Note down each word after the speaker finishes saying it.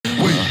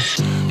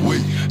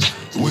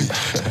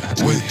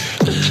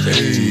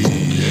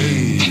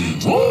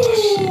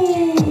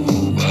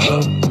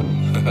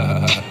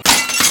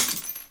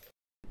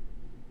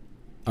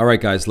right,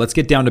 guys, let's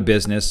get down to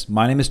business.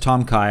 My name is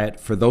Tom Kyatt.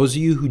 For those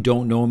of you who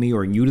don't know me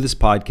or are new to this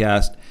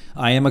podcast,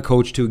 I am a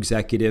coach to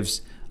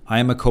executives. I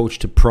am a coach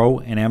to pro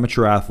and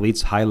amateur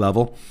athletes, high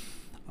level.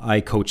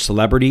 I coach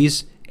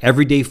celebrities,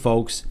 everyday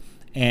folks.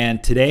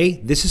 And today,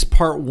 this is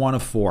part 1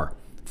 of 4,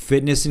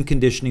 Fitness and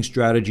Conditioning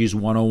Strategies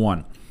 101.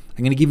 I'm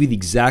going to give you the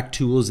exact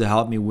tools that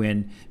help me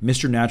win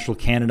Mr. Natural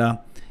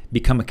Canada,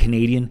 become a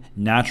Canadian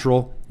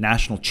natural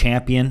national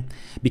champion,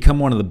 become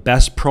one of the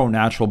best pro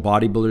natural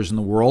bodybuilders in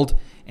the world,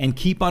 and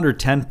keep under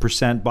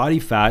 10% body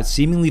fat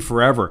seemingly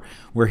forever.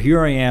 Where here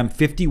I am,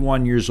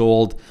 51 years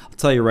old. I'll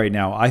tell you right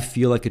now, I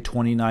feel like a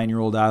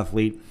 29-year-old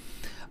athlete.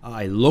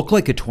 I look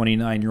like a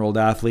 29-year-old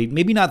athlete.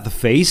 Maybe not the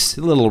face,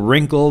 a little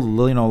wrinkled, a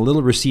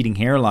little receding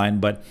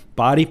hairline, but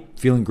body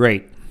feeling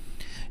great.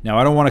 Now,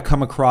 I don't want to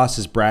come across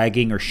as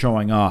bragging or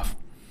showing off.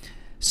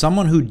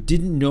 Someone who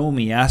didn't know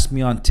me asked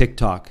me on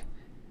TikTok,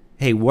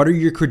 hey, what are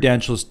your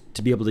credentials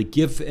to be able to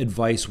give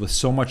advice with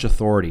so much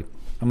authority?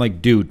 I'm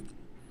like, dude,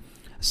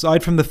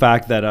 aside from the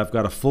fact that I've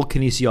got a full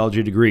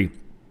kinesiology degree,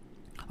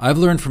 I've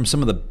learned from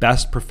some of the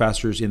best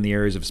professors in the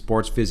areas of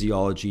sports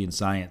physiology and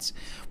science.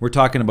 We're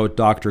talking about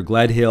Dr.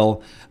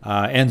 Gledhill,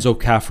 Enzo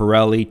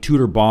Caffarelli,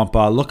 Tudor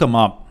Bompa, look them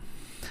up.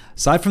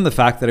 Aside from the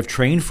fact that I've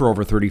trained for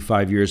over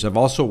 35 years, I've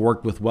also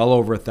worked with well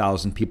over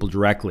 1,000 people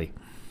directly.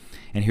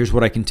 And here's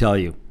what I can tell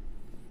you.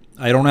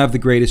 I don't have the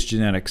greatest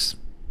genetics.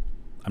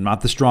 I'm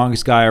not the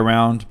strongest guy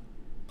around.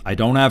 I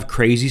don't have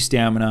crazy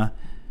stamina.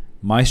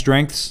 My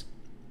strengths,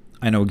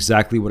 I know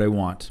exactly what I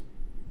want.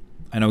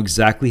 I know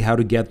exactly how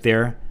to get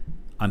there.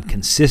 I'm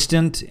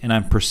consistent and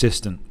I'm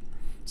persistent.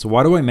 So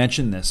why do I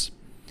mention this?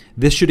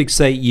 This should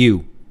excite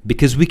you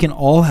because we can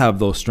all have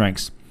those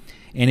strengths.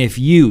 And if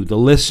you, the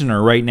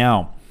listener right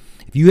now,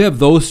 if you have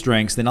those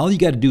strengths, then all you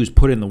got to do is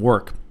put in the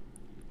work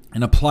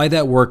and apply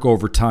that work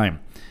over time.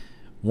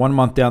 1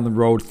 month down the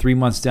road, 3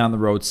 months down the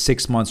road,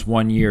 6 months,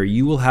 1 year,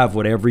 you will have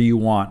whatever you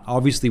want,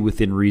 obviously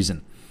within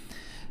reason.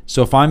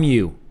 So if I'm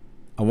you,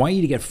 I want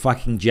you to get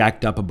fucking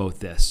jacked up about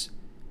this.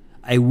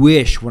 I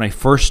wish when I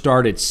first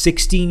started,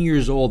 16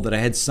 years old, that I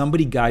had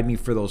somebody guide me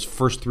for those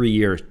first 3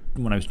 years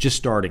when I was just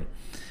starting.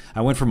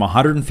 I went from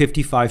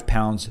 155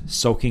 pounds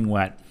soaking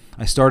wet.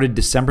 I started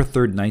December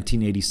 3rd,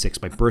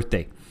 1986, my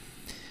birthday.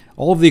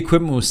 All of the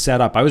equipment was set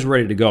up. I was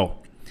ready to go.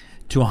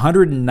 To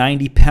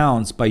 190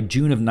 pounds by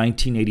June of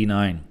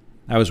 1989.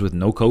 I was with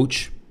no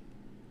coach,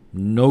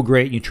 no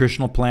great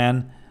nutritional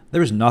plan.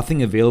 There was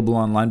nothing available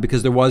online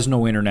because there was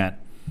no internet.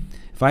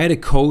 If I had a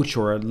coach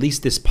or at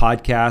least this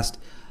podcast,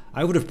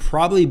 I would have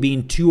probably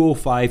been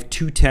 205,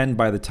 210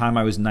 by the time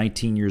I was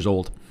 19 years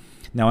old.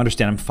 Now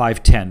understand, I'm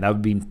 5'10". That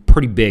would be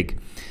pretty big.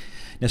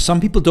 Now some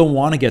people don't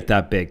want to get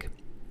that big.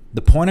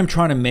 The point I'm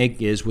trying to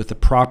make is with the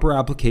proper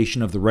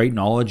application of the right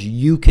knowledge,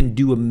 you can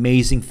do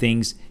amazing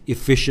things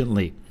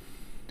efficiently.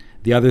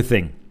 The other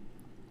thing,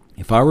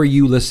 if I were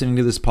you listening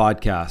to this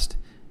podcast,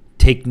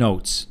 take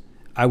notes.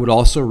 I would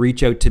also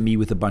reach out to me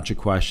with a bunch of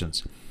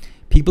questions.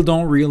 People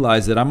don't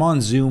realize that I'm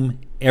on Zoom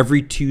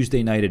every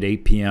Tuesday night at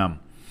 8 p.m.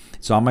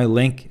 It's on my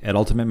link at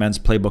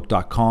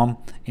ultimatemensplaybook.com,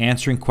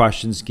 answering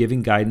questions,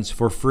 giving guidance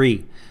for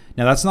free.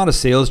 Now, that's not a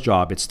sales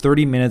job. It's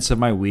 30 minutes of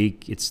my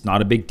week. It's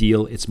not a big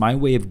deal. It's my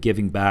way of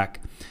giving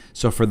back.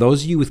 So for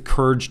those of you with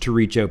courage to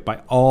reach out,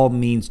 by all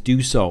means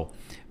do so.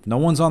 If no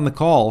one's on the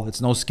call, it's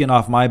no skin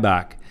off my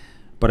back.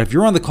 But if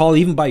you're on the call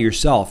even by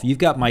yourself, you've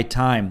got my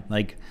time,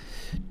 like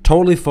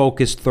totally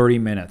focused 30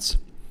 minutes.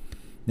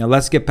 Now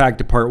let's get back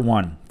to part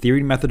 1, theory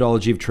and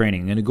methodology of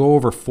training. I'm going to go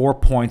over 4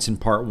 points in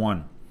part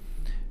 1.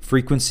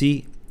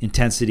 Frequency,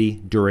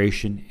 intensity,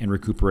 duration, and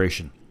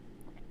recuperation.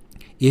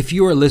 If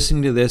you are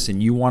listening to this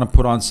and you want to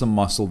put on some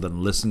muscle,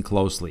 then listen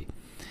closely.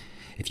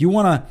 If you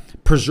want to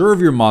preserve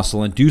your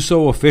muscle and do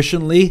so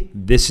efficiently,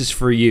 this is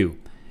for you.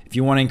 If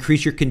you want to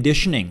increase your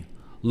conditioning,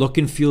 look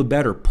and feel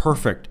better,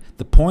 perfect.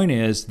 The point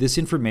is, this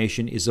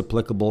information is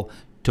applicable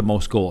to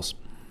most goals.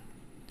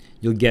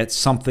 You'll get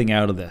something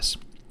out of this.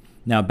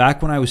 Now,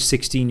 back when I was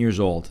 16 years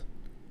old,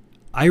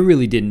 I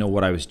really didn't know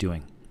what I was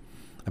doing.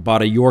 I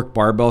bought a York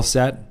barbell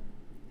set.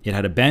 It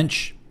had a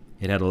bench.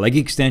 It had a leg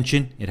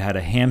extension. It had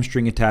a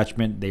hamstring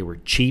attachment. They were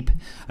cheap.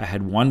 I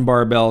had 1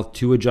 barbell,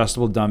 2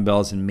 adjustable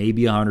dumbbells, and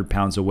maybe 100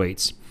 pounds of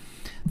weights.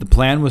 The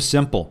plan was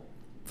simple.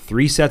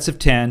 3 sets of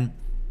 10,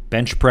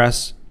 bench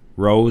press,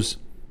 rows,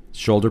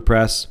 shoulder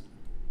press,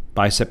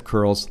 bicep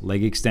curls,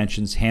 leg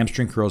extensions,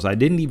 hamstring curls. I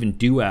didn't even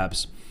do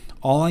abs.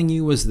 All I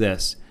knew was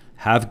this: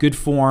 have good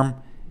form,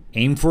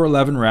 aim for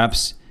 11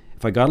 reps.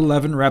 If I got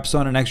 11 reps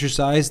on an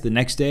exercise, the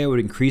next day I would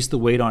increase the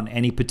weight on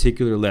any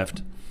particular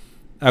lift.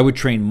 I would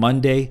train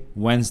Monday,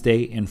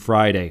 Wednesday, and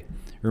Friday.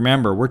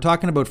 Remember, we're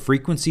talking about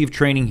frequency of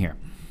training here.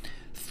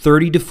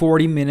 30 to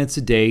 40 minutes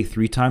a day,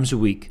 3 times a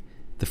week.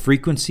 The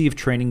frequency of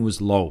training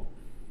was low.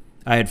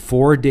 I had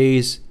 4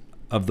 days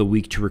of the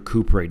week to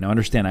recuperate. Now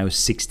understand, I was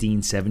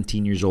 16,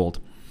 17 years old.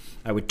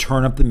 I would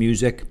turn up the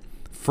music.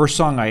 First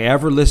song I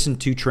ever listened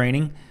to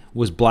training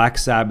was Black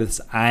Sabbath's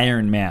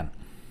Iron Man.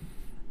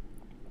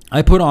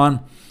 I put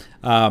on,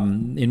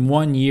 in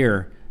 1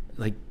 year,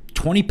 like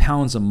 20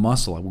 pounds of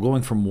muscle. I'm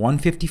going from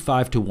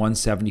 155 to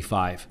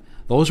 175.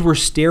 Those were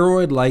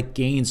steroid-like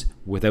gains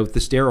without the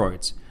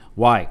steroids.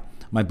 Why?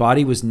 My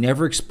body was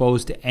never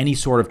exposed to any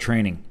sort of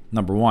training,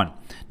 number one.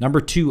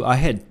 Number two, I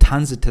had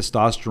tons of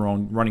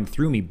testosterone running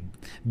through me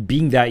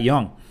being that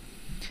young.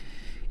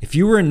 If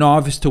you were a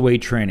novice to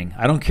weight training,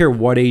 I don't care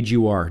what age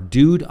you are,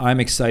 dude, I'm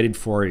excited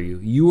for you.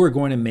 You are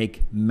going to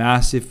make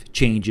massive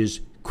changes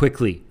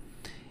quickly.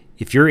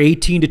 If you're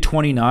 18 to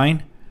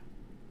 29,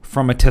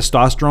 from a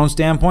testosterone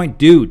standpoint,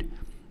 dude,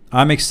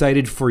 I'm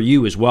excited for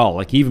you as well,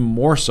 like even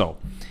more so.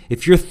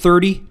 If you're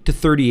 30 to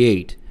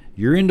 38,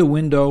 you're in the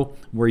window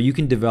where you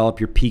can develop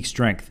your peak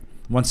strength.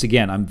 Once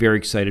again, I'm very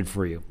excited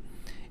for you.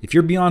 If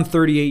you're beyond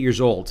 38 years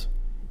old,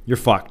 you're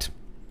fucked.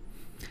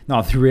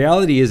 Now, the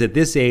reality is at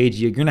this age,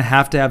 you're going to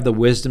have the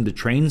wisdom to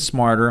train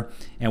smarter.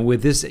 And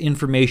with this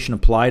information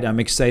applied,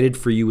 I'm excited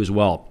for you as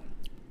well.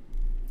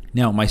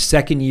 Now, my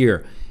second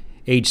year,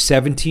 age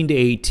 17 to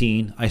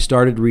 18, I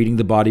started reading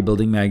the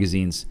bodybuilding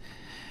magazines.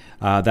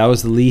 That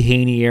was the Lee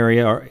Haney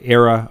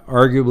era,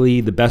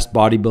 arguably the best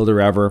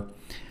bodybuilder ever.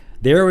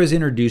 There I was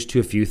introduced to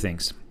a few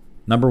things.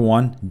 Number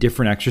one,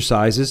 different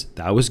exercises.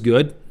 That was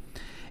good.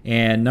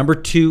 And number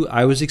two,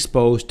 I was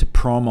exposed to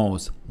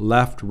promos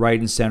left, right,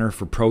 and center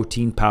for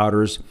protein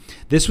powders.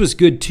 This was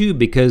good too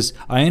because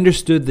I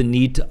understood the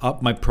need to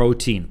up my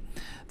protein.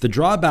 The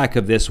drawback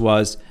of this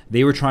was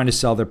they were trying to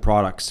sell their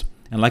products.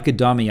 And like a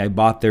dummy, I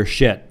bought their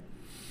shit.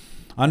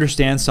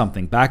 Understand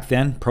something. Back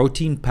then,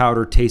 protein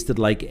powder tasted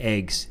like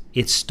eggs.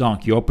 It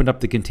stunk. You opened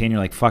up the container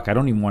like, fuck, I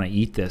don't even want to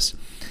eat this.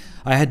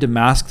 I had to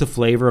mask the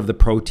flavor of the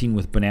protein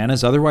with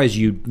bananas. Otherwise,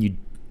 you'd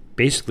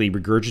basically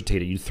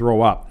regurgitate it. You'd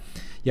throw up.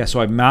 Yeah, so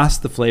I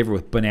masked the flavor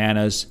with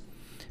bananas,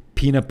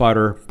 peanut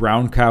butter,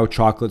 brown cow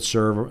chocolate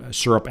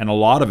syrup, and a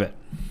lot of it.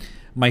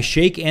 My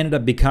shake ended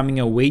up becoming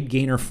a weight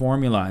gainer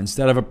formula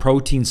instead of a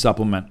protein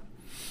supplement.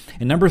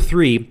 And number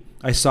three,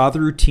 I saw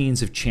the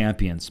routines of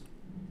champions.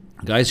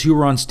 Guys who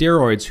were on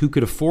steroids who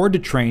could afford to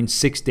train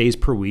 6 days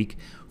per week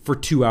for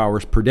 2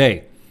 hours per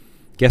day.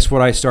 Guess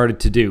what I started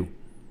to do?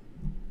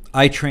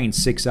 I trained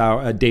 6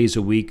 days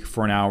a week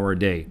for an hour a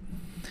day.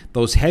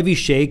 Those heavy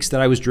shakes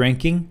that I was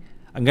drinking,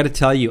 I'm going to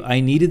tell you, I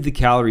needed the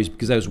calories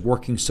because I was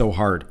working so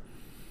hard.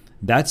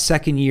 That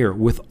second year,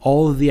 with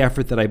all of the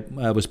effort that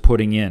I was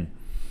putting in,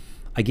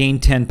 I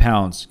gained 10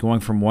 pounds,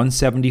 going from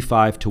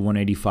 175 to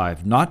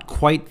 185. Not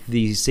quite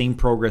the same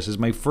progress as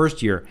my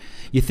first year.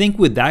 You think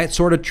with that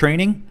sort of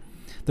training,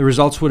 the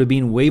results would have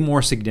been way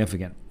more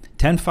significant.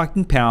 10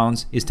 fucking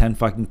pounds is 10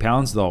 fucking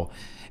pounds though.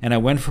 And I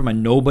went from a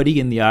nobody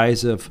in the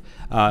eyes of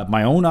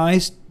my own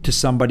eyes to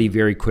somebody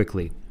very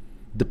quickly.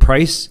 The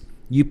price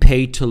you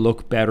pay to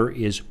look better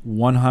is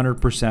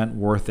 100%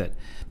 worth it.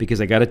 Because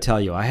I got to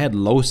tell you, I had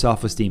low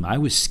self-esteem. I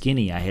was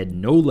skinny. I had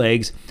no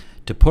legs.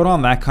 To put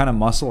on that kind of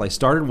muscle, I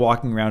started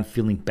walking around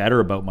feeling better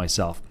about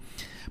myself.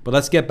 But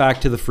let's get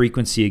back to the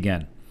frequency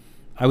again.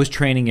 I was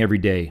training every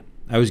day.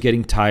 I was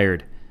getting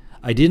tired.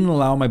 I didn't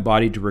allow my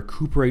body to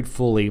recuperate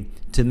fully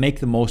to make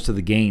the most of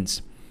the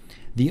gains.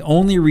 The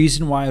only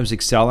reason why I was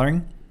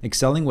excelling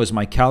was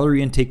my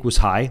calorie intake was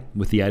high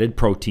with the added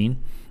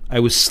protein. I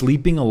was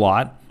sleeping a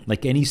lot,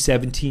 like any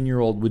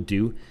 17-year-old would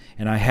do,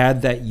 and I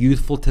had that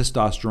youthful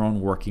testosterone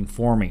working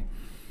for me.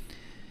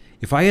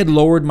 If I had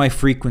lowered my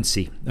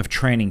frequency of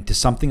training to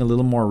something a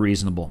little more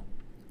reasonable,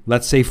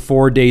 let's say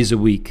 4 days a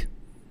week,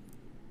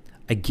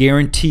 I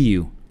guarantee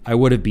you I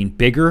would have been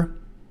bigger.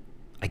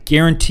 I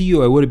guarantee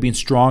you I would have been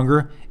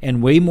stronger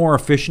and way more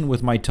efficient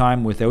with my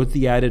time without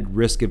the added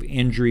risk of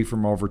injury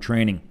from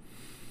overtraining.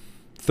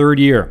 Third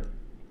year,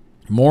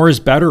 more is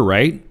better,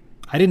 right?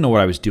 I didn't know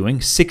what I was doing.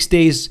 6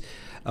 days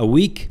a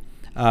week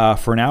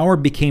for an hour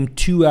became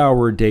 2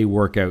 hour day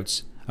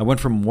workouts. I went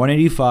from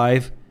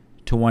 185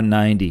 to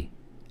 190.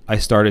 I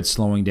started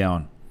slowing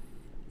down.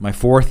 My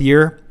fourth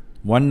year,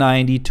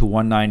 190 to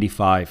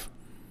 195.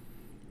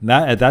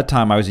 At that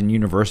time, I was in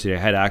university. I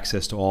had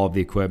access to all of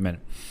the equipment.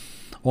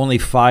 Only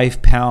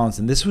 5 pounds,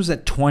 and this was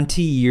at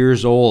 20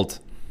 years old.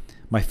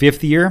 My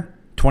fifth year,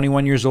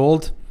 21 years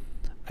old,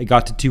 I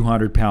got to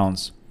 200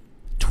 pounds.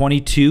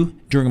 22,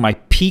 during my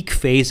peak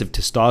phase of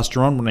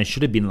testosterone, when I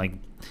should have been like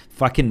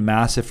fucking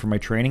massive for my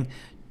training,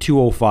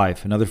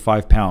 205, another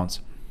 5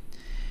 pounds.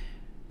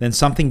 Then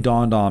something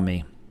dawned on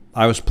me.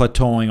 I was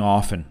plateauing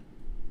often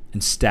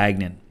and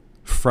stagnant,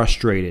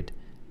 frustrated,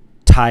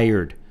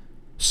 tired,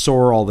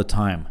 sore all the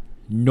time,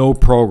 no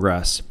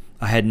progress.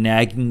 I had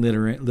nagging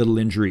little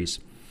injuries.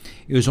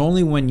 It was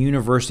only when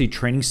University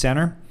Training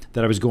Center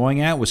that I was going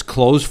at was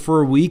closed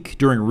for a week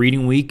during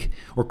reading week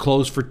or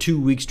closed for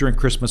 2 weeks during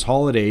Christmas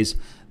holidays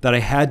that I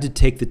had to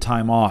take the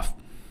time off.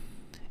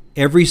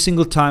 Every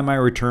single time I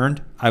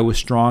returned, I was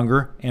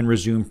stronger and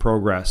resumed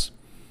progress.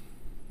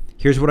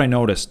 Here's what I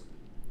noticed.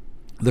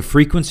 The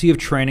frequency of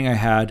training I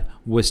had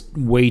was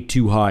way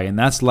too high, and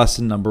that's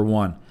lesson number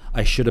one.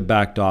 I should have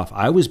backed off.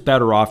 I was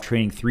better off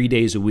training 3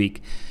 days a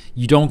week.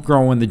 You don't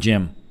grow in the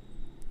gym.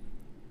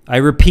 I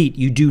repeat,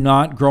 you do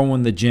not grow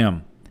in the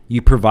gym.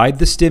 You provide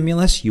the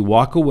stimulus, you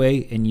walk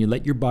away, and you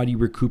let your body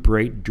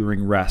recuperate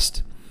during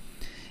rest.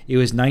 It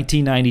was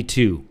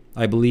 1992.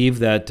 I believe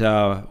that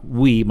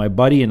my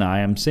buddy and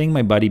I'm saying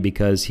my buddy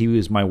because he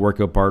was my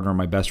workout partner,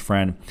 my best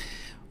friend.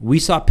 We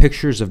saw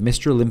pictures of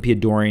Mr. Olympia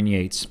Dorian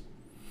Yates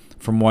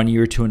from one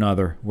year to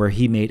another where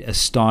he made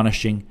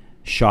astonishing,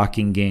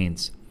 shocking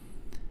gains.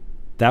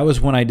 That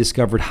was when I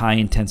discovered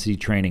high-intensity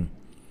training.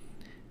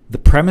 The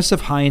premise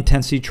of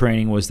high-intensity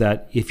training was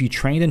that if you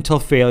trained until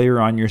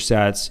failure on your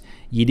sets,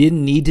 you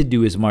didn't need to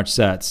do as much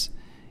sets.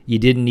 You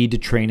didn't need to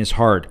train as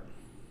hard.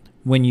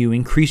 When you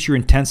increase your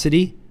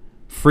intensity,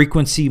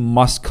 frequency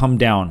must come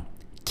down.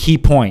 Key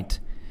point.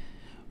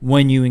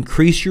 When you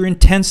increase your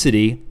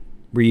intensity,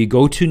 where you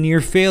go to near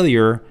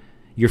failure,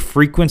 your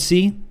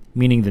frequency,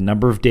 meaning the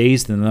number of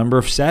days, the number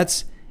of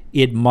sets,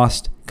 it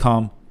must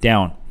come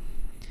down.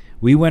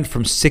 We went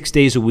from 6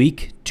 days a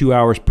week, 2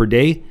 hours per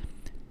day,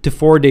 to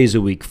 4 days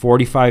a week,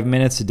 45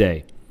 minutes a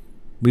day.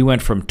 We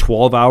went from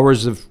 12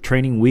 hours of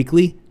training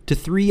weekly to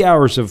 3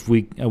 hours of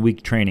a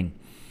week training.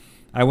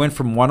 I went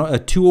from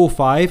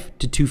 205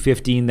 to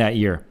 215 that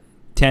year,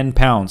 10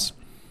 pounds.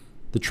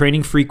 The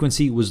training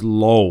frequency was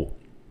low.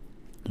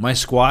 My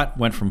squat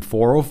went from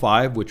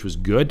 405, which was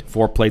good,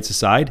 4 plates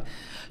aside,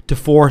 to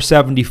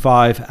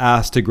 475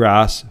 ass to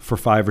grass for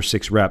 5 or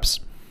 6 reps.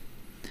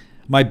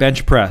 My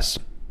bench press,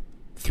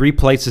 3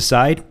 plates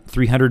aside,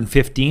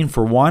 315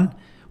 for 1,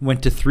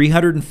 went to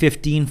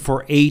 315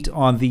 for 8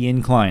 on the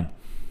incline.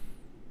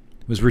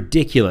 It was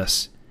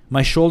ridiculous.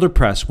 My shoulder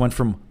press went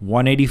from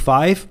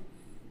 185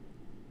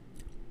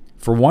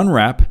 for 1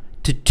 rep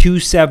to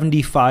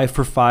 275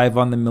 for 5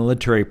 on the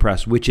military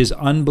press, which is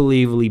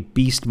unbelievably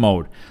beast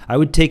mode. I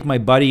would take my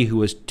buddy who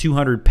was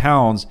 200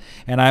 pounds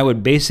and I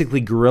would basically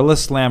gorilla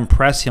slam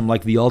press him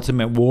like the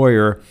Ultimate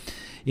Warrior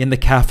in the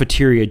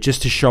cafeteria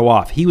just to show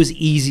off. He was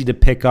easy to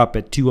pick up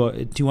at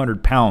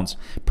 200 pounds,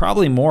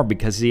 probably more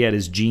because he had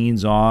his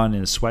jeans on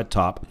and a sweat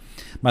top.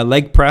 My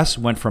leg press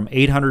went from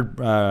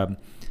 800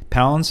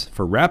 pounds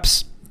for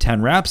reps,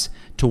 10 reps,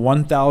 to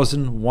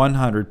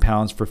 1,100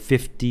 pounds for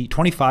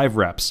 25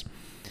 reps.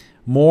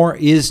 More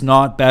is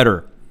not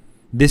better.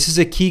 This is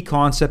a key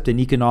concept in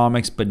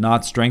economics, but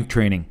not strength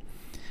training.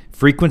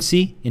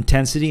 Frequency,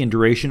 intensity, and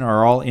duration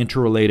are all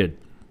interrelated.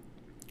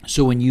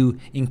 So when you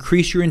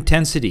increase your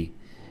intensity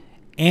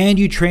and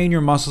you train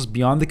your muscles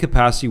beyond the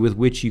capacity with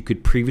which you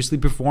could previously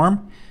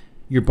perform,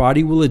 your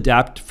body will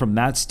adapt from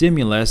that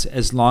stimulus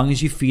as long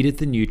as you feed it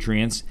the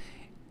nutrients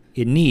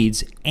it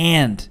needs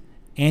and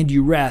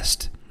you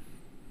rest.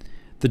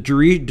 The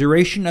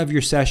duration of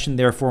your session,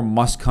 therefore,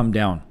 must come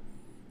down.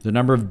 The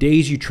number of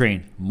days you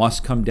train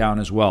must come down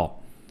as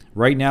well.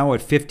 Right now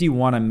at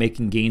 51, I'm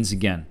making gains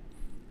again.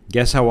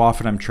 Guess how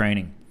often I'm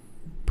training?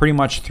 Pretty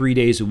much 3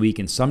 days a week,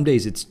 and some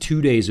days it's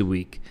 2 days a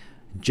week,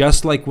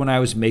 just like when I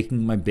was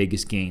making my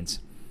biggest gains.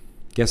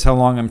 Guess how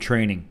long I'm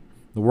training?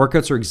 The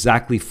workouts are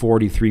exactly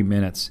 43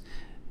 minutes,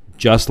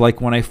 just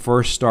like when I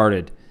first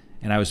started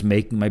and I was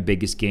making my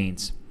biggest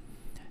gains.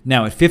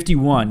 Now at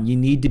 51, you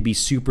need to be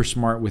super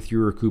smart with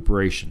your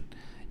recuperation.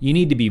 You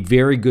need to be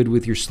very good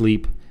with your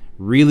sleep,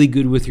 really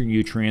good with your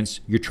nutrients,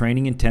 your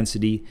training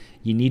intensity.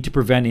 You need to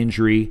prevent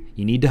injury.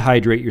 You need to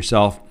hydrate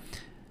yourself.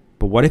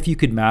 But what if you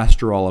could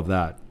master all of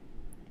that?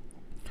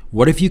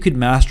 What if you could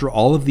master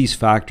all of these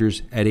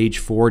factors at age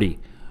 40,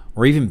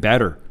 or even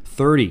better,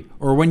 30,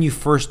 or when you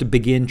first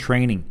begin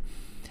training?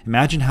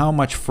 Imagine how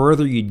much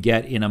further you'd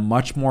get in a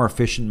much more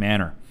efficient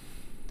manner.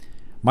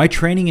 My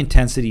training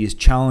intensity is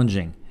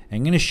challenging.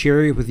 I'm going to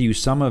share with you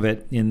some of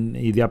it in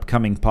the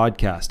upcoming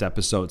podcast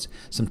episodes,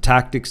 some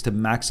tactics to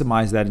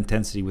maximize that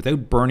intensity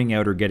without burning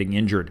out or getting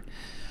injured.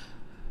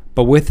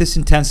 But with this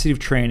intensity of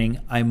training,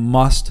 I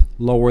must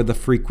lower the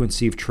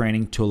frequency of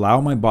training to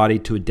allow my body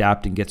to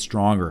adapt and get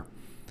stronger.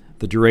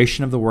 The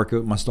duration of the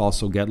workout must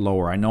also get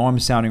lower. I know I'm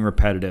sounding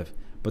repetitive,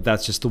 but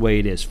that's just the way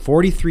it is.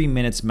 43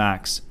 minutes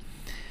max.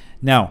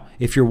 Now,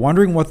 if you're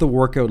wondering what the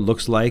workout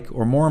looks like,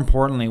 or more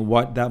importantly,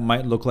 what that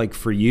might look like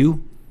for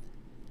you,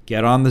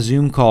 get on the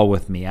Zoom call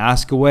with me.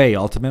 Ask away,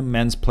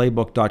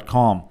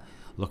 ultimatemensplaybook.com.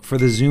 Look for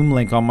the Zoom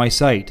link on my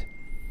site.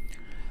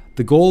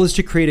 The goal is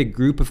to create a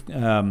group of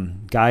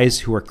guys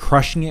who are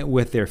crushing it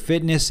with their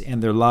fitness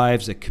and their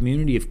lives, a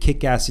community of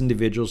kick-ass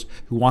individuals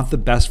who want the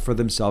best for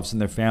themselves and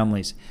their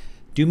families.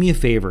 Do me a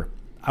favor.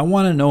 I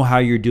want to know how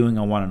you're doing.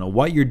 I want to know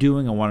what you're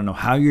doing. I want to know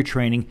how you're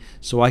training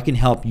so I can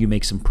help you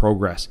make some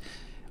progress.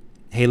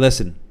 Hey,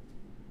 listen.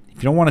 If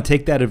you don't want to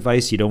take that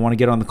advice, you don't want to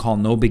get on the call,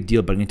 no big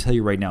deal. But I'm going to tell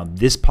you right now,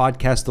 this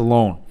podcast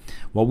alone,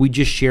 what we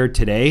just shared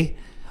today,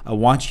 I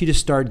want you to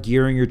start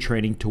gearing your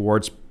training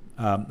towards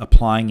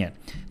applying it.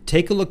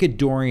 Take a look at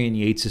Dorian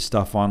Yates'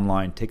 stuff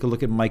online. Take a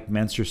look at Mike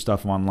Mentzer's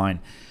stuff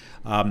online.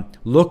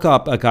 Look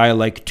up a guy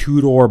like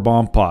Tudor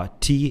Bompa,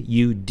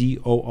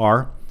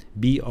 Tudor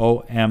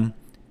Bompa.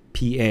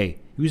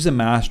 He was a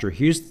master.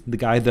 Here's the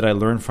guy that I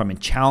learned from and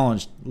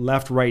challenged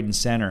left, right, and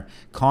center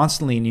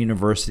constantly in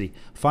university.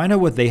 Find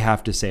out what they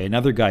have to say.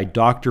 Another guy,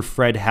 Dr.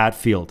 Fred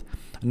Hatfield.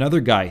 Another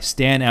guy,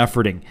 Stan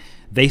Efferding.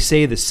 They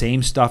say the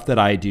same stuff that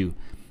I do.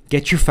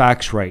 Get your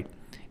facts right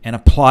and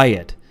apply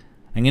it.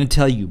 I'm going to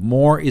tell you,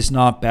 more is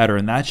not better,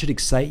 and that should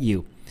excite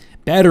you.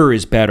 Better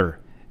is better.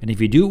 And if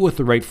you do it with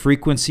the right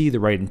frequency, the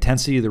right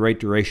intensity, the right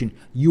duration,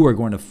 you are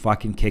going to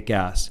fucking kick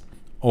ass.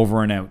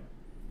 Over and out.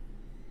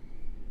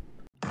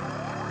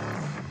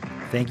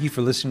 Thank you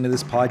for listening to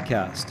this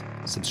podcast.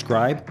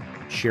 Subscribe,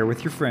 share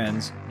with your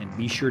friends, and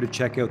be sure to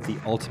check out the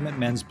Ultimate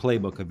Men's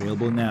Playbook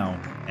available now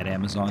at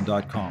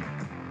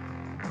Amazon.com.